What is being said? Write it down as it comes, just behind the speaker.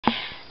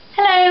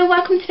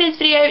welcome to today's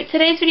video.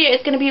 Today's video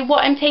is going to be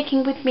what I'm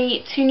taking with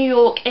me to New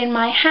York in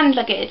my hand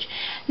luggage.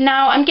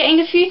 Now I'm getting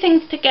a few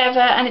things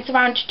together and it's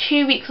around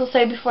 2 weeks or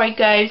so before I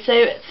go,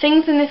 so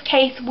things in this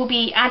case will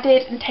be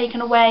added and taken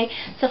away,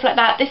 stuff like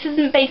that. This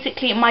isn't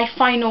basically my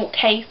final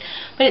case,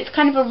 but it's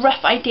kind of a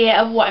rough idea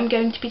of what I'm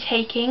going to be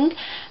taking.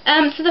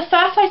 So the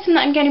first item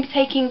that I'm going to be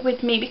taking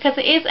with me, because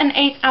it is an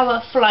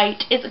 8-hour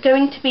flight, is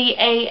going to be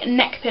a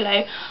neck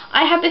pillow.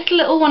 I have this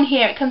little one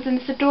here. It comes in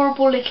this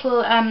adorable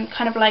little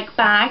kind of like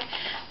bag,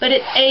 but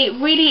it's a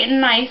really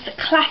nice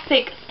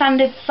classic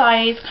standard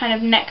size kind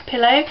of neck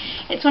pillow.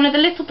 It's one of the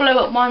little blow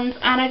up ones,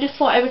 and I just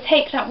thought I would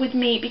take that with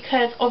me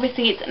because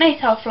obviously it's an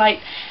 8-hour flight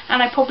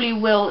and I probably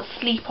will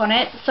sleep on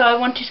it, so I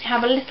wanted to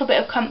have a little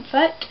bit of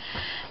comfort.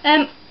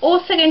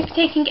 Also going to be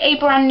taking a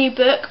brand new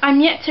book.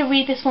 I'm yet to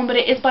read this one, but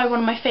it is by one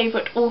of my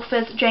favourite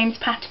authors, James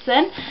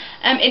Patterson.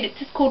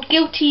 It's called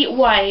Guilty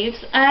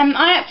Wives.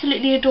 I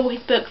absolutely adore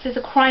his books. He's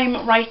a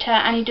crime writer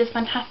and he does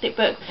fantastic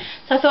books.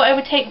 So I thought I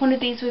would take one of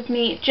these with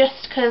me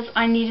just because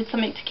I needed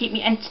something to keep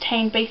me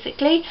entertained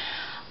basically.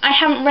 I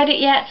haven't read it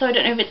yet, so I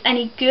don't know if it's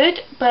any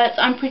good, but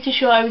I'm pretty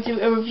sure I will do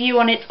a review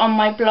on it on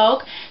my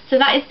blog. So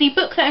that is the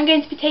book that I'm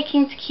going to be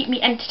taking to keep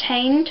me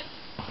entertained.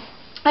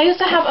 I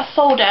also have a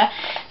folder.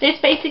 This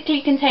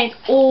basically contains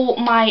all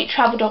my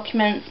travel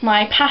documents,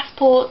 my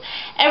passport,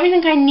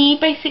 everything I need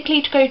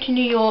basically to go to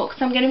New York,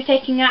 so I'm going to be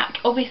taking that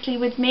obviously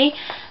with me.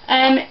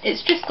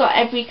 It's just got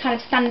every kind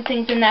of standard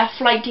things in there,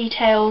 flight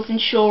details,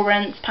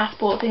 insurance,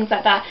 passport, things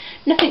like that.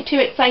 Nothing too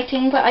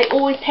exciting, but I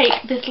always take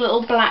this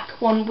little black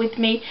one with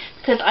me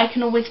because I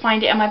can always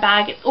find it in my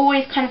bag. It's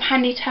always kind of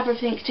handy to have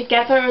everything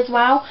together as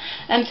well,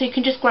 so you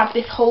can just grab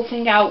this whole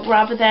thing out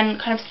rather than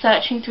kind of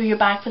searching through your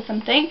bag for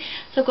something.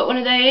 So I've got one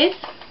of those.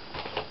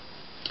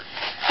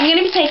 I'm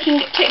going to be taking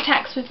Tic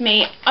Tacs with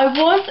me. I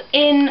was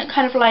in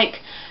kind of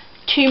like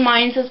two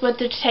minds as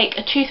whether to take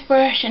a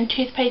toothbrush and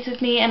toothpaste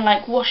with me and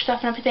like wash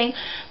stuff and everything,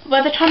 but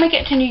by the time I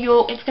get to New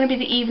York it's going to be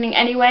the evening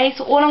anyway,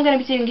 so all I'm going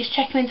to be doing is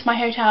checking into my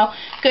hotel,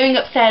 going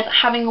upstairs,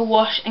 having a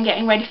wash and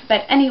getting ready for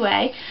bed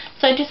anyway.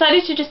 So I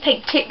decided to just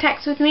take Tic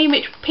Tacs with me,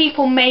 which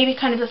people may be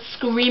kind of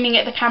screaming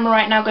at the camera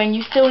right now going,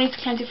 you still need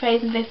to cleanse your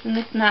face and this and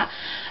this and that,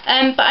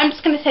 but I'm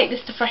just going to take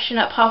this to freshen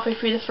up halfway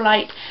through the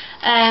flight,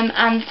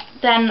 and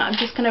then I'm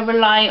just going to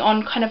rely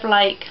on kind of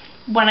like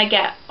when I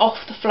get off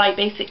the flight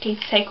basically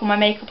to take all my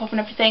makeup off and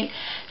everything.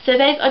 So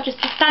those are just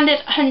a standard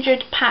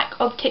 100 pack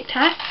of Tic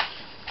Tacs.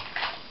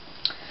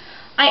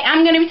 I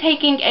am going to be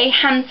taking a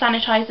hand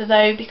sanitizer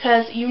though,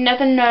 because you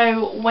never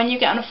know when you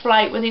get on a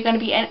flight whether you're going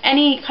to be in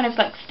any kind of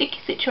like sticky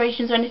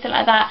situations or anything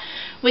like that,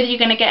 whether you're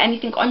going to get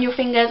anything on your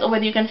fingers or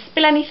whether you're going to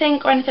spill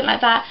anything or anything like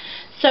that.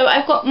 So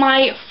I've got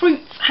my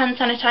Fruits hand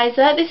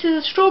sanitizer. This is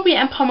a strawberry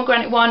and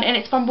pomegranate one, and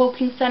it's from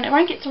Wilkinson. I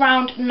think it's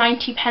around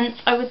 90p,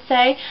 I would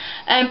say,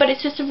 but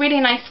it's just a really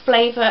nice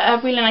flavour, a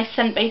really nice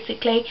scent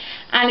basically,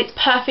 and it's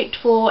perfect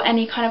for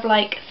any kind of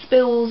like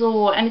spills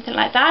or anything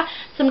like that.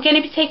 So I'm going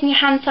to be taking a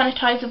hand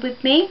sanitizer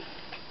with me.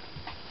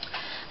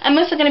 I'm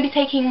also going to be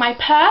taking my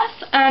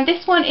purse, and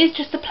this one is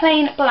just a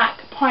plain black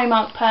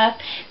Primark purse.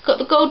 It's got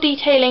the gold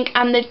detailing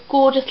and the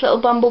gorgeous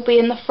little bumblebee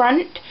in the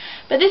front,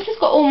 but this has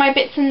got all my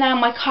bits in there,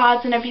 my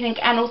cards and everything,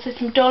 and also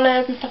some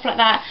dollars and stuff like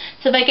that,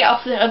 so if I get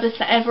off the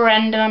other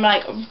end and I'm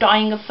like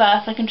dying of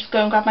thirst, I can just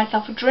go and grab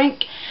myself a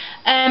drink.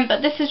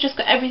 But this has just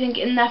got everything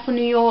in there for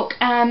New York.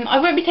 I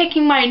won't be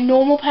taking my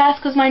normal purse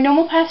because my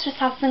normal purse just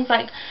has things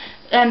like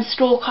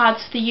store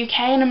cards for the UK,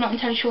 and I'm not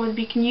entirely sure whether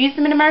you can use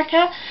them in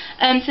America.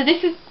 So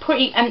this is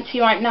pretty empty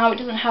right now. It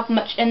doesn't have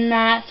much in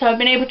there, so I've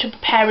been able to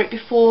prepare it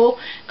before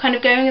kind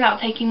of going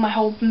without taking my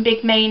whole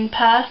big main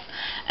purse.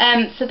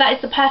 So that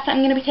is the purse that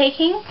I'm going to be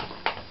taking.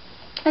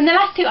 And the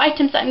last two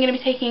items that I'm going to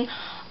be taking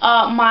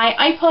are my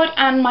iPod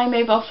and my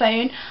mobile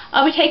phone.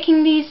 I'll be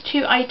taking these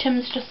two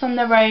items just on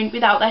their own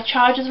without their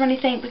chargers or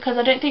anything, because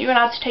I don't think you're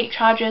allowed to take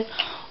chargers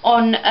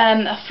on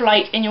a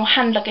flight in your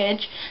hand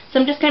luggage. So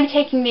I'm just going to be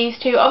taking these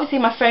two. Obviously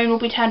my phone will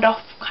be turned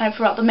off kind of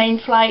throughout the main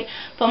flight,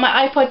 but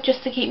my iPod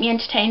just to keep me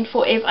entertained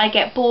for if I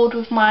get bored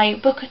with my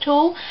book at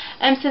all.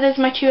 So those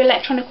are my two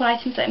electronic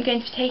items that I'm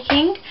going to be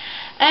taking.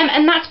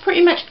 And that's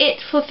pretty much it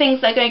for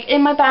things that are going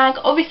in my bag.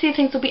 Obviously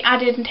things will be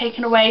added and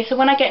taken away, so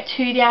when I get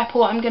to the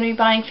airport I'm going to be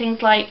buying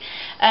things like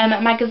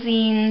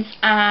magazines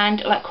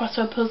and like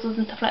crossword puzzles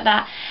and stuff like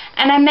that.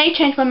 And I may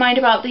change my mind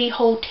about the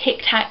whole Tic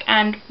Tac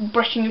and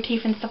brushing your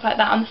teeth and stuff like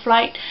that on the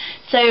flight.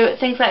 So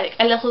things like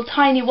a little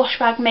tiny wash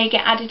bag may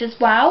get added as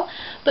well.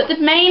 But the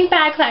main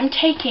bag that I'm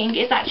taking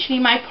is actually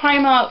my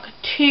Primark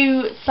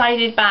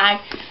two-sided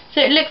bag. So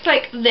it looks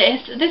like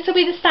this. This will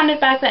be the standard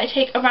bag that I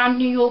take around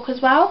New York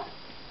as well.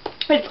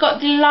 But it's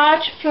got the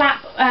large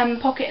flap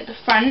pocket at the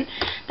front.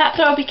 That's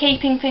where I'll be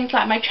keeping things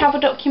like my travel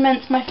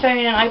documents, my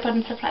phone and iPod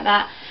and stuff like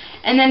that.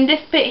 And then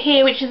this bit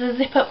here, which is a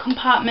zip up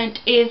compartment,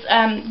 is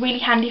really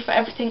handy for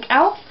everything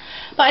else.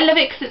 but I love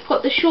it because it's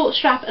got the short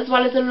strap as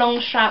well as a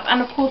long strap,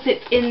 and of course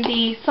it's in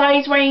the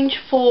size range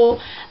for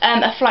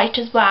a flight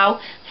as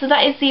well. So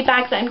that is the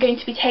bag that I'm going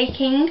to be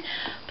taking.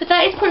 But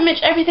that is pretty much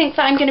everything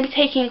that I'm going to be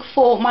taking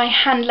for my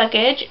hand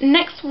luggage.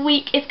 Next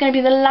week is going to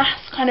be the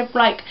last kind of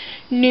like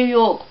New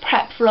York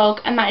prep vlog,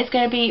 and that is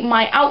going to be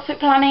my outfit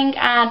planning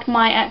and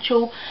my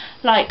actual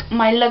like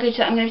my luggage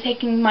that I'm going to be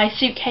taking in my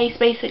suitcase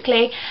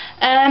basically.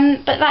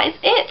 But that is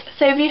it.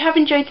 So if you have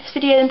enjoyed this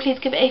video, then please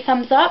give it a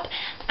thumbs up,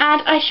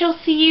 and I shall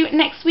see you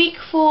next week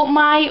for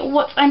my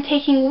what I'm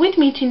taking with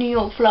me to New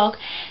York vlog.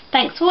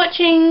 Thanks for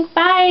watching.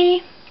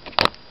 Bye.